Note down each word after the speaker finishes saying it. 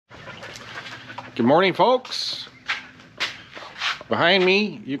Good morning, folks. Behind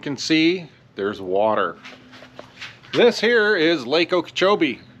me you can see there's water. This here is Lake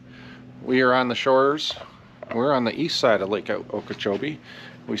Okeechobee. We are on the shores. We're on the east side of Lake Okeechobee.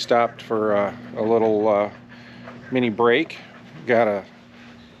 We stopped for a little mini break. Got a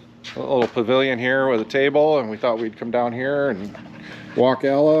little pavilion here with a table, and we thought we'd come down here and walk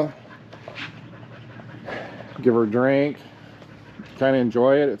Ella, give her a drink, kind of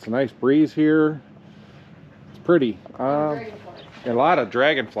enjoy it. It's a nice breeze here. It's pretty. A lot of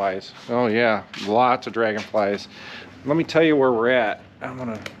dragonflies. Oh yeah, lots of dragonflies. Let me tell you where we're at. I'm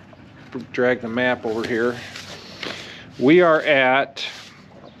gonna drag the map over here. We are at,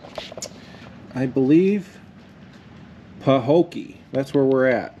 I believe, Pahokee. That's where we're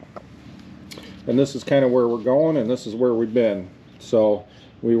at. And this is kind of where we're going, and this is where we've been. So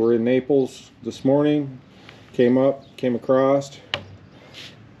we were in Naples this morning, came across.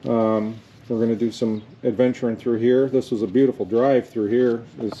 We're going to do some adventuring through here. This was a beautiful drive through here.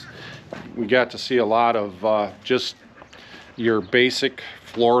 We got to see a lot of just your basic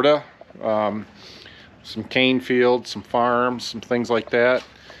Florida. Some cane fields, some farms, some things like that.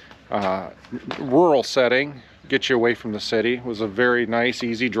 Rural setting, get you away from the city. It was a very nice,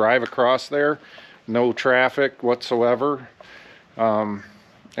 easy drive across there. No traffic whatsoever. And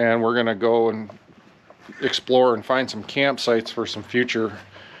we're going to go and explore and find some campsites for some future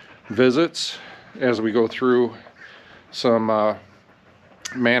visits as we go through some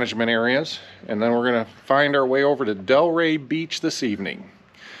management areas, and then we're going to find our way over to Delray Beach this evening.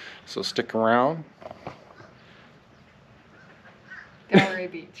 So stick around.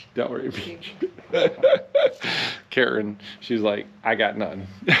 Delray Beach. Delray Beach. Karen, she's like, I got none.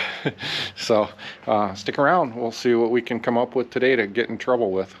 So stick around. We'll see what we can come up with today to get in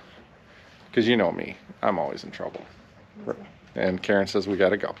trouble with, because you know me, I'm always in trouble. And Karen says we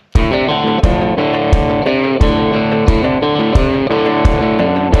gotta go.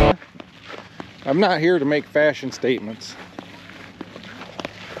 I'm not here to make fashion statements.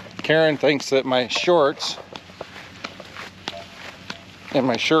 Karen thinks that my shorts and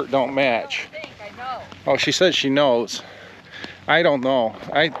my shirt don't match. I know. Oh, she says she knows. I don't know.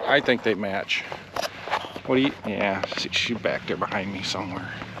 I think they match. What do you? Yeah, she's back there behind me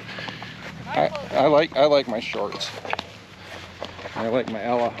somewhere. I like my shorts. I like my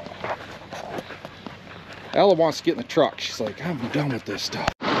Ella. Ella wants to get in the truck. She's like, I'm done with this stuff.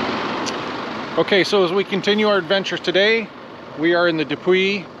 Okay, so as we continue our adventures today, we are in the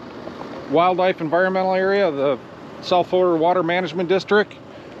Dupuis Wildlife Environmental Area of the South Florida Water Management District.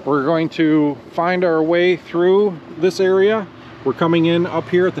 We're going to find our way through this area. We're coming in up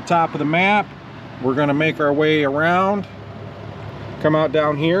here at the top of the map. We're going to make our way around, come out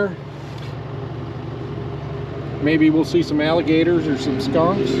down here. Maybe we'll see some alligators or some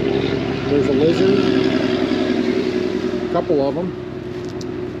skunks. There's a lizard, a couple of them.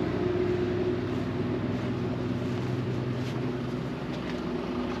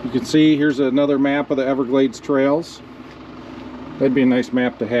 You can see here's another map of the Everglades trails. That'd be a nice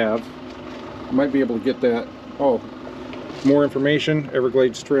map to have. Might be able to get that. Oh, more information,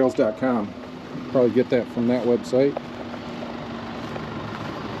 evergladestrails.com. Probably get that from that website.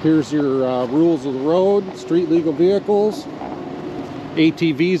 Here's your rules of the road. Street legal vehicles.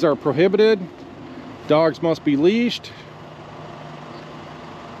 ATVs are prohibited. Dogs must be leashed.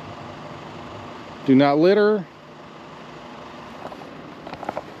 Do not litter.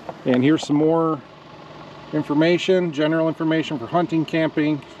 And here's some more information, general information for hunting,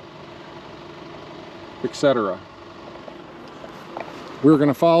 camping, etc. We're going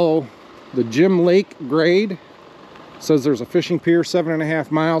to follow the Jim Lake grade. Says there's a fishing pier 7.5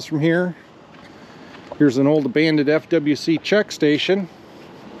 miles from here. Here's an old abandoned FWC check station.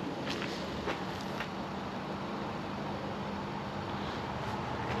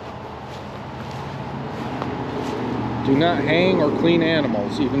 Do not hang or clean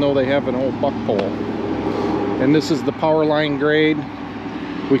animals, even though they have an old buck pole. And this is the power line grade.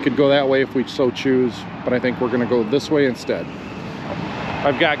 We could go that way if we so choose, but I think we're going to go this way instead.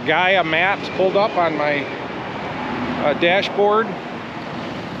 I've got Gaia maps pulled up on my dashboard.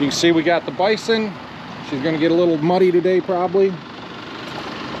 You can see we got the Bison. She's going to get a little muddy today probably.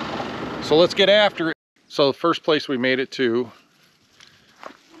 So let's get after it. So the first place we made it to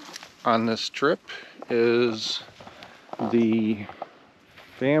on this trip is the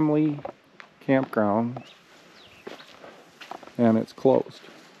family campground, and it's closed.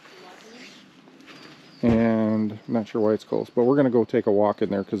 And I'm not sure why it's closed, but we're going to go take a walk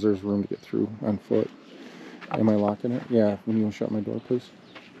in there because there's room to get through on foot. Am I locking it? Yeah, when you want to shut my door, please.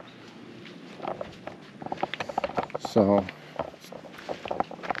 So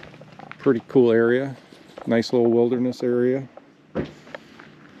Pretty cool area. Nice little wilderness area. And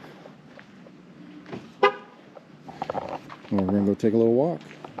we're gonna go take a little walk.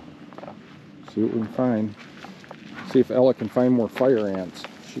 See what we can find. See if Ella can find more fire ants.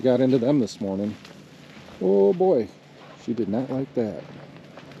 She got into them this morning. Oh boy, she did not like that.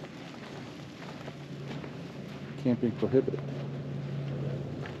 Camping prohibited.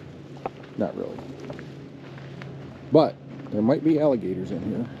 Not really. But there might be alligators in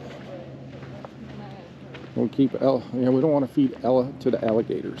here. We'll keep Ella. Yeah, we don't want to feed Ella to the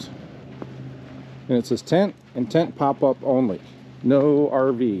alligators. And it says tent and tent pop-up only. No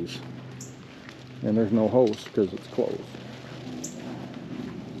RVs. And there's no host because it's closed.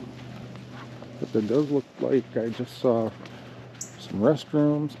 But there does look like I just saw some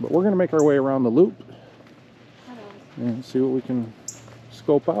restrooms. But we're going to make our way around the loop and see what we can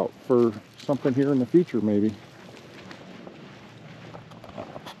scope out for something here in the future maybe.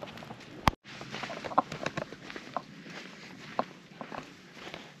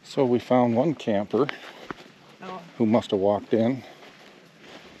 So we found one camper who must have walked in.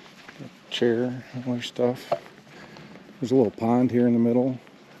 Chair, all their stuff. There's a little pond here in the middle.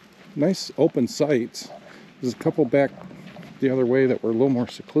 Nice open sites. There's a couple back the other way that were a little more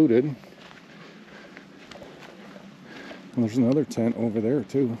secluded. And there's another tent over there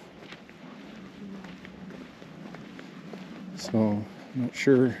too. So I'm not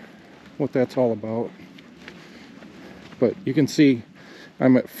sure what that's all about. But you can see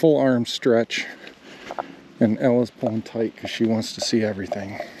I'm at full arm stretch and Ella's pulling tight because she wants to see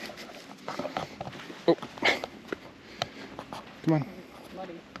everything. Oh, come on.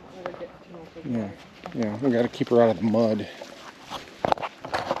 Yeah, we got to keep her out of the mud.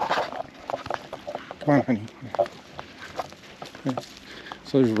 Come on, honey. Yeah.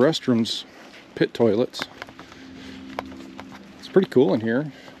 So there's restrooms, pit toilets. It's pretty cool in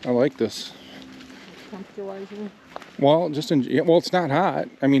here. I like this. Well, well, it's not hot.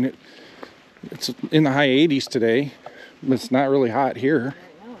 I mean, it's in the high 80s today, but it's not really hot here.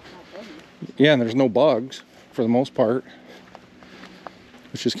 Yeah, and there's no bugs for the most part,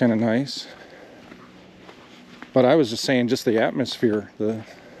 which is kind of nice. But I was just saying, just the atmosphere, the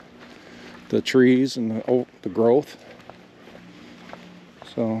trees and the growth.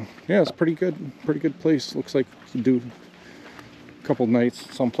 So yeah, it's a pretty good place. Looks like you do a couple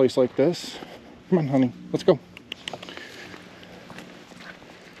nights someplace like this. Come on, honey, let's go.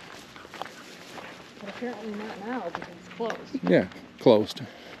 But apparently not now because it's closed. Yeah, closed.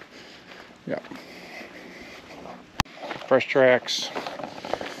 Yeah. Fresh tracks.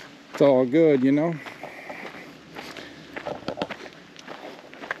 It's all good, you know.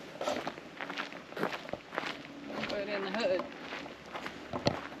 Put it in the hood.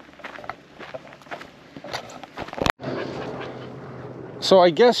 So I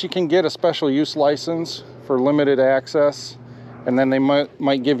guess you can get a special use license for limited access, and then they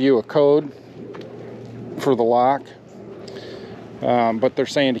might give you a code for the lock. But they're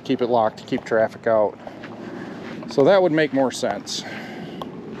saying to keep it locked to keep traffic out. So that would make more sense.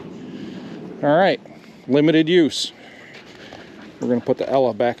 All right, limited use. We're gonna put the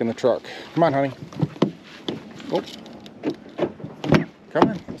Ella back in the truck. Come on, honey. Oh, come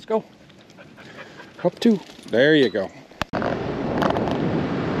on, let's go. Up two. There you go.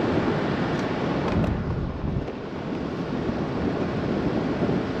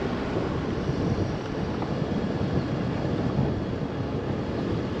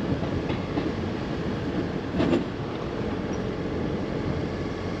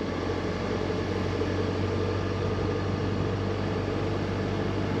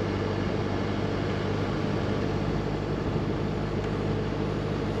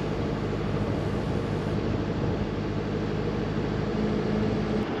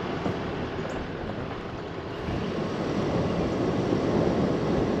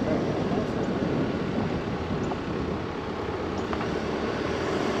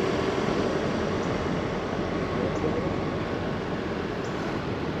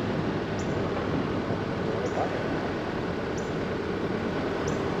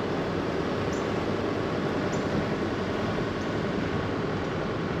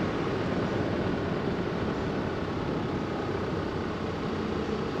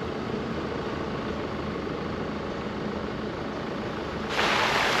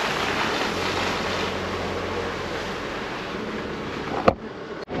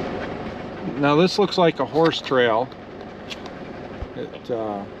 Now this looks like a horse trail. It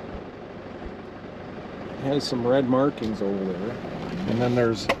has some red markings over there. And then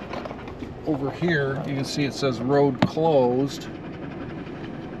there's, over here, you can see it says road closed.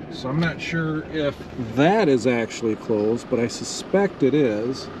 So I'm not sure if that is actually closed, but I suspect it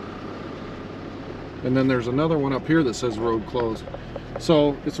is. And then there's another one up here that says road closed.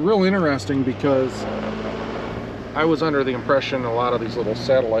 So it's real interesting because I was under the impression a lot of these little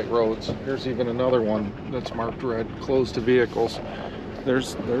satellite roads, here's even another one that's marked red, closed to vehicles.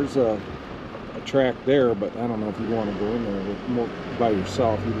 There's a track there, but I don't know if you want to go in there with more by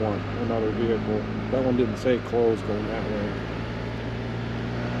yourself. You'd want another vehicle. That one didn't say closed going that way.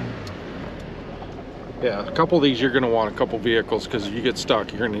 Yeah, a couple of these you're going to want a couple vehicles, because if you get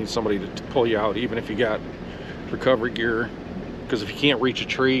stuck, you're going to need somebody to pull you out, even if you got recovery gear, because if you can't reach a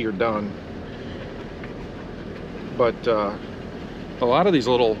tree, you're done. But a lot of these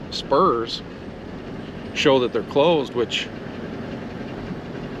little spurs show that they're closed, which,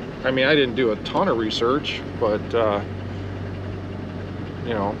 I mean, I didn't do a ton of research, but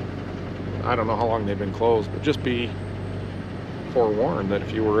you know, I don't know how long they've been closed, but just be forewarned that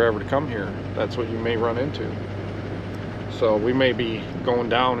if you were ever to come here, that's what you may run into. So we may be going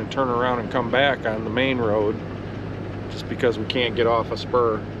down and turn around and come back on the main road just because we can't get off a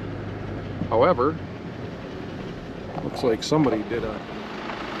spur. However, looks like somebody put out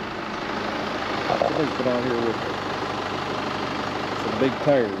here with some big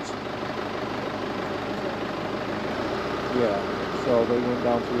tires. Yeah, so they went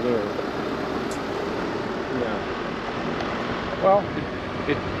down through there. Yeah. Well,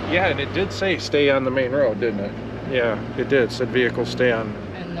 yeah, and it did say stay on the main road, didn't it? Yeah, it did. It said vehicles stay on.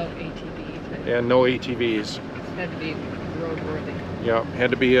 And no ATVs. And no ATVs. It had to be roadworthy. Yeah, had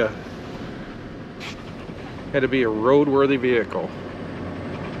to be a roadworthy vehicle.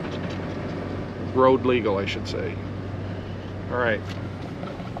 Road legal, I should say. All right.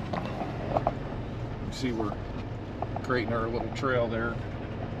 You see, we're creating our little trail there.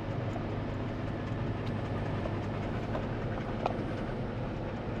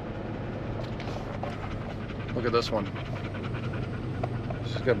 Look at this one.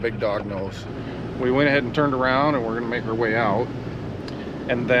 She's got a big dog nose. We went ahead and turned around, and we're going to make our way out.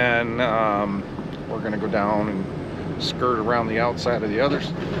 And then we're going to go down and skirt around the outside of the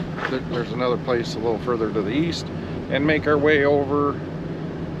others. There's another place a little further to the east, and make our way over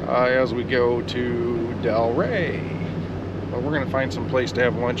as we go to Del Rey. But we're going to find some place to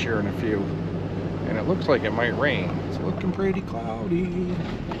have lunch here in a few. And it looks like it might rain. It's looking pretty cloudy.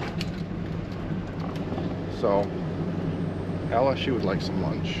 So, Ella, she would like some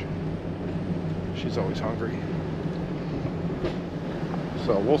lunch. She's always hungry.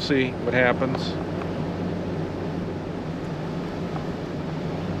 So we'll see what happens.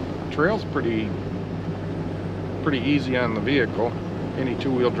 Trail's pretty easy on the vehicle. Any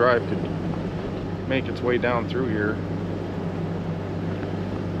two-wheel drive could make its way down through here.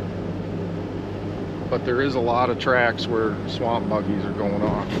 But there is a lot of tracks where swamp buggies are going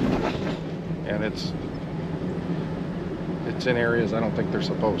off. And it's in areas I don't think they're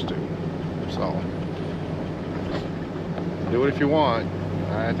supposed to. So, do it if you want.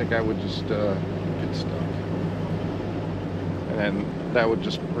 I think I would just get stuck. And then that would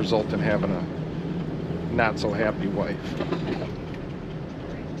just result in having a not so happy wife.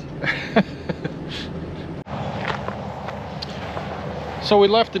 So we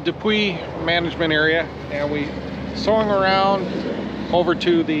left the Dupuis management area and we swung around over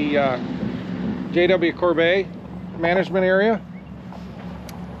to the JW Corbet management area.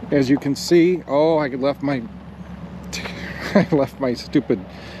 As you can see, oh, I left my I left my stupid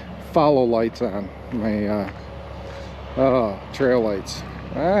follow lights on, my trail lights.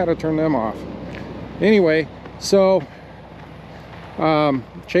 I had to turn them off. Anyway, so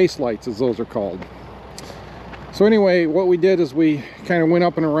chase lights, as those are called. So anyway, what we did is we kind of went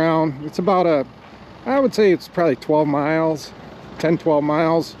up and around. It's about I would say it's probably 12 miles, 10-12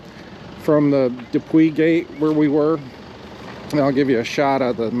 miles from the Dupuis gate where we were. And I'll give you a shot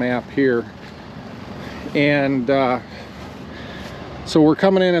of the map here. And so we're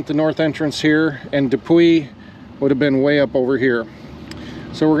coming in at the north entrance here, and Dupuis would have been way up over here.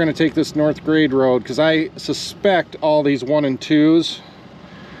 So we're going to take this north grade road, because I suspect all these 1 and 2s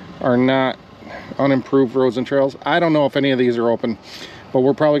are not unimproved roads and trails. I don't know if any of these are open, but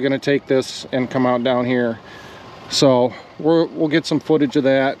we're probably going to take this and come out down here. So we'll get some footage of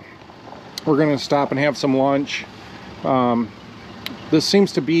that. We're going to stop and have some lunch. This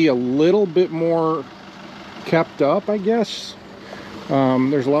seems to be a little bit more kept up, I guess.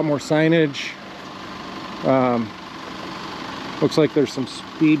 There's a lot more signage. Looks like there's some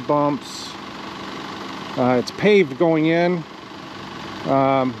speed bumps. It's paved going in.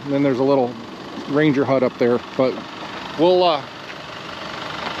 Then there's a little ranger hut up there, but we'll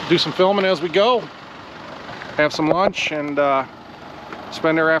do some filming as we go, have some lunch, and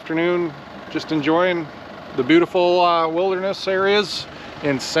spend our afternoon just enjoying the beautiful wilderness areas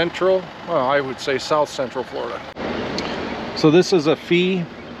in central, well, I would say south central Florida. So this is a fee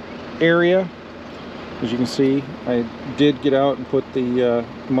area. As you can see, I did get out and put the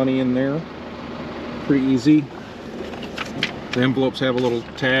money in there. Pretty easy. The envelopes have a little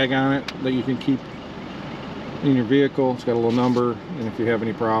tag on it that you can keep in your vehicle. It's got a little number, and if you have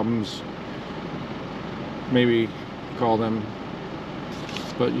any problems, maybe call them,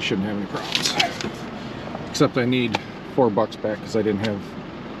 but you shouldn't have any problems. Except I need $4 back because I didn't have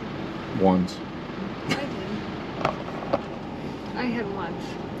ones. I did. I had once.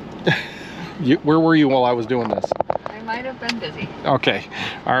 Where were you while I was doing this? I might have been busy. Okay,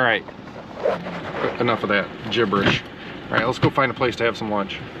 all right. Enough of that gibberish. All right, let's go find a place to have some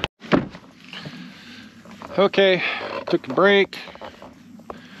lunch. Okay, took a break.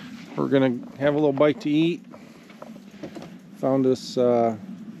 We're gonna have a little bite to eat. Found this little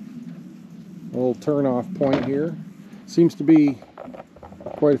turn-off point here. Seems to be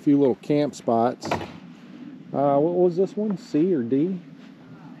quite a few little camp spots. What was this one? C or D?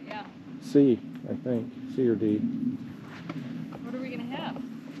 Yeah. C, I think. C or D. What are we gonna have?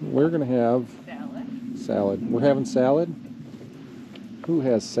 We're gonna have Salad. salad. We're having salad? Who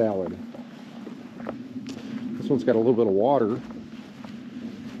has salad? This one's got a little bit of water.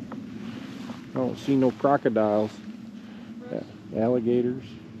 I don't see no crocodiles. Alligators.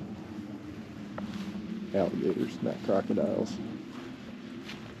 Alligators, not crocodiles.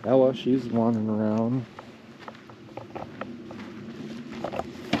 Ella, she's wandering around.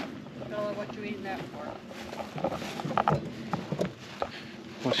 Bella, what you eating that for?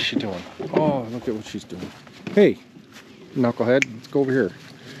 What's she doing? Oh, look at what she's doing. Hey, knucklehead, let's go over here.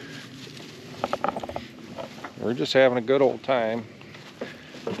 We're just having a good old time.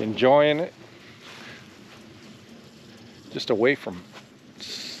 Enjoying it. Just away from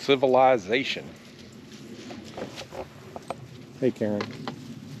civilization. Hey, Karen.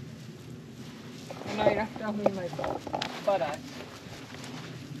 No, you're not throwing me my buttocks.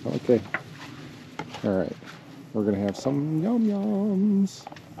 Okay. All right. We're gonna have some yum yums.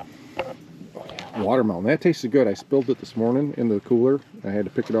 Oh, yeah. Watermelon. That tasted good. I spilled it this morning in the cooler. I had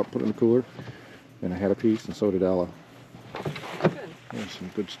to pick it up, put it in the cooler, and I had a piece, and so did Ella. Good. There's some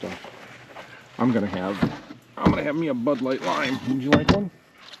good stuff. I'm gonna have me a Bud Light Lime. Would you like one?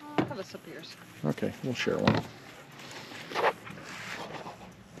 I'll have a sip of yours. Okay, we'll share one.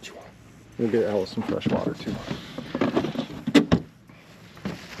 What you want? We'll get Ella some fresh water too.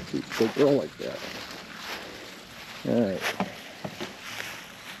 She's a good girl like that. All right.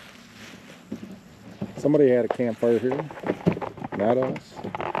 Somebody had a campfire here. Not us.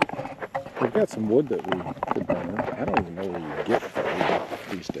 We've got some wood that we could burn. I don't even know where you get wood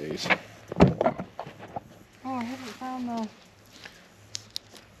these days. Oh, I haven't found the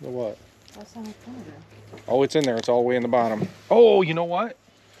what? balsamic vinegar. Oh, it's in there. It's all the way in the bottom. Oh, you know what?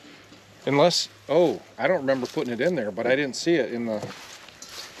 Unless, oh, I don't remember putting it in there, but I didn't see it in the...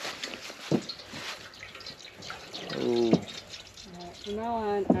 Oh. From now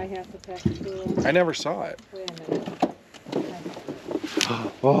on, I have to pack a tool. I never saw it. Wait a minute.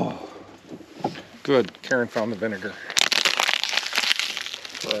 Oh, good. Karen found the vinegar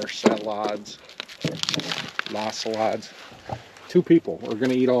for our salads. La salads. 2 people. We're going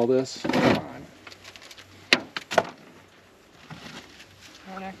to eat all this. Come on.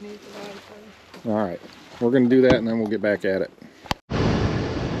 All right. We're going to do that and then we'll get back at it.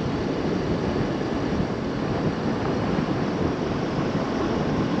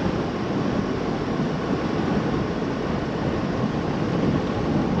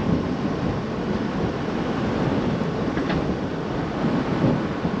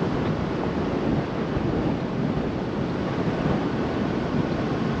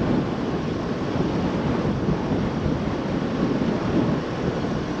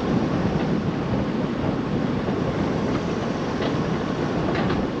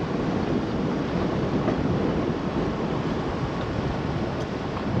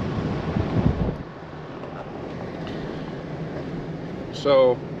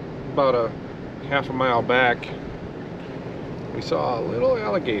 So about a half a mile back, we saw a little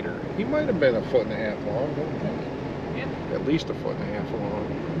alligator. He might have been 1.5 feet long, don't you think? Yep. At least 1.5 feet long.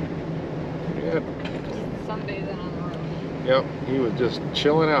 Yeah. Sunbathing on the road. Yep, he was just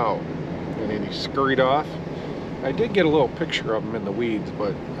chilling out, and then he scurried off. I did get a little picture of him in the weeds,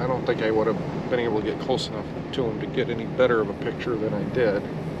 but I don't think I would have been able to get close enough to him to get any better of a picture than I did.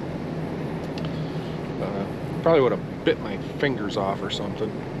 Probably would have bit my fingers off or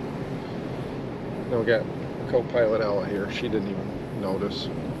something. Then we got co-pilot Ella here. She didn't even notice.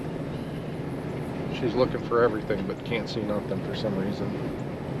 She's looking for everything but can't see nothing for some reason.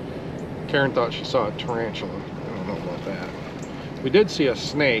 Karen thought she saw a tarantula. I don't know about that. We did see a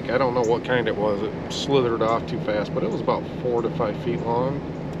snake. I don't know what kind it was. It slithered off too fast, but it was about 4 to 5 feet long.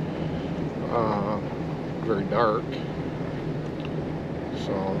 Very dark.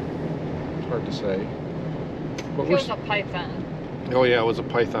 So, it's hard to say. But it was a python. Oh yeah, it was a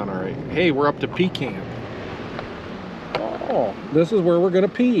python, all right. Hey, we're up to pee camp. Oh, this is where we're gonna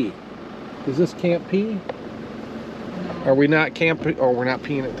pee. Is this Camp Pee? No. Are we not camping? Oh, we're not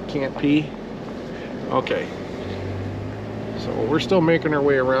peeing at the Camp Pee? Okay. So we're still making our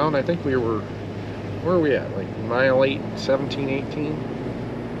way around. I think we were, where are we at? Like mile 8, 17, 18?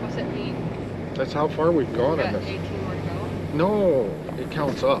 What's it mean? That's how far we've gone on this. 18 more to go? No, it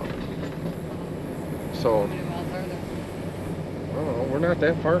counts up. So, How many miles are there? I don't know, we're not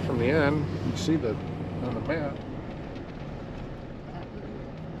that far from the end. You see the on the map.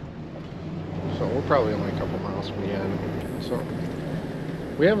 So we're probably only a couple miles from the end. So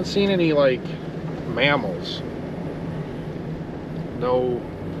we haven't seen any like mammals. No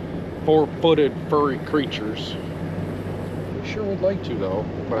 4-footed furry creatures. We sure would like to though,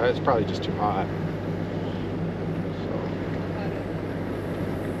 but it's probably just too hot. So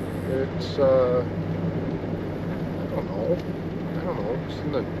it's I don't know, it's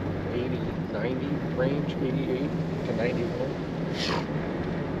in the 80, 90 range, 88 to 91. So,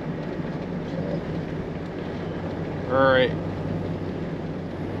 all right,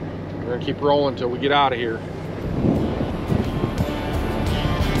 we're gonna keep rolling until we get out of here.